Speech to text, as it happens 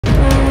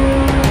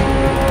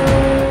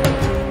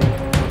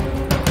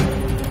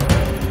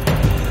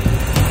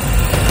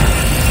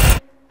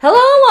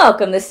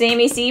welcome to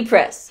Sammy C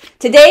Press.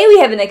 Today we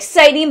have an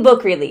exciting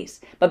book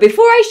release, but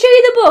before I show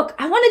you the book,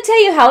 I want to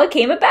tell you how it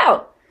came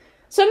about.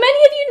 So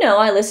many of you know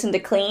I listen to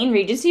clean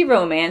Regency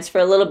romance for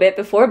a little bit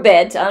before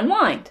bed to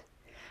unwind.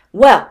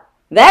 Well,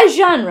 that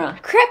genre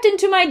crept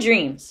into my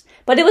dreams,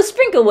 but it was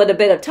sprinkled with a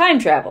bit of time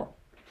travel.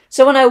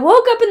 So when I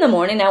woke up in the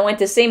morning, I went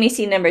to Sammy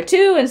C number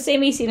 2 and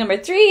Sammy C number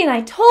 3 and I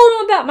told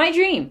them about my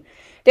dream.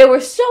 They were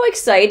so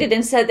excited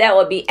and said that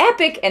would be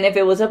epic, and if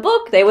it was a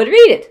book, they would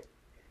read it.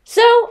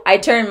 So I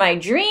turned my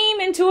dream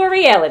into a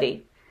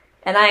reality,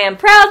 and I am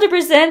proud to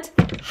present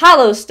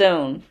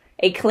Hollowstone,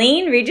 a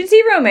clean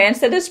Regency romance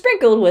that is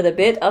sprinkled with a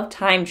bit of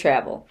time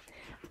travel.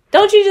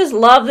 Don't you just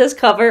love this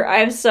cover? I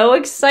am so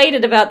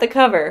excited about the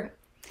cover.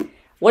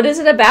 What is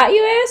it about,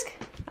 you ask?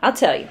 I'll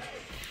tell you.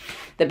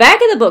 The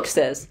back of the book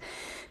says,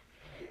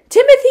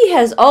 Timothy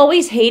has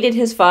always hated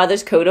his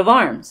father's coat of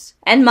arms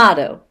and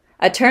motto,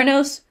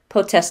 Aeternos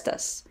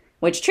Potestas,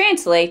 which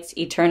translates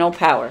eternal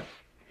power.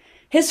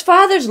 His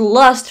father's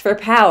lust for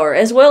power,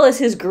 as well as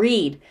his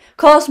greed,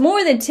 cost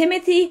more than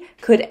Timothy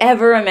could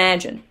ever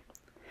imagine.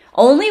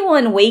 Only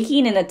when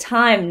waking in a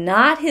time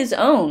not his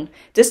own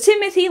does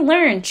Timothy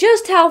learn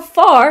just how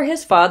far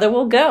his father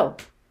will go.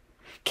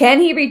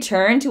 Can he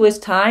return to his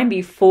time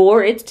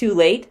before it's too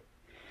late?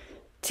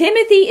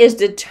 Timothy is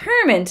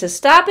determined to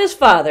stop his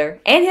father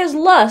and his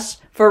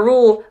lust for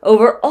rule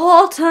over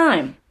all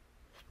time.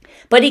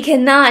 But he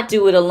cannot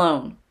do it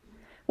alone.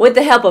 With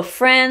the help of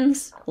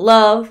friends,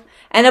 love,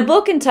 and a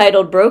book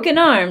entitled Broken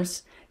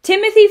Arms,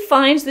 Timothy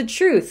finds the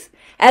truth,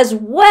 as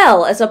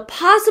well as a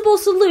possible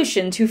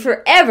solution to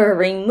forever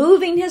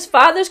removing his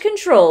father's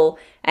control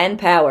and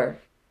power,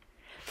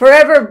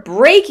 forever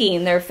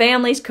breaking their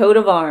family's coat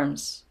of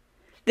arms.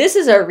 This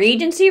is a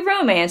Regency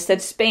romance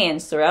that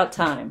spans throughout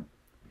time.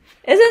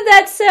 Isn't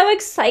that so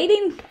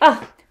exciting?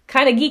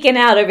 Kind of geeking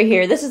out over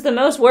here. This is the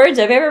most words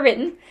I've ever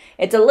written.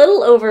 It's a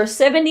little over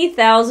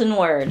 70,000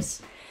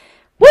 words.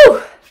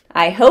 Woo!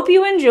 I hope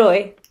you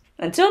enjoy.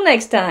 Until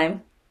next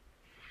time.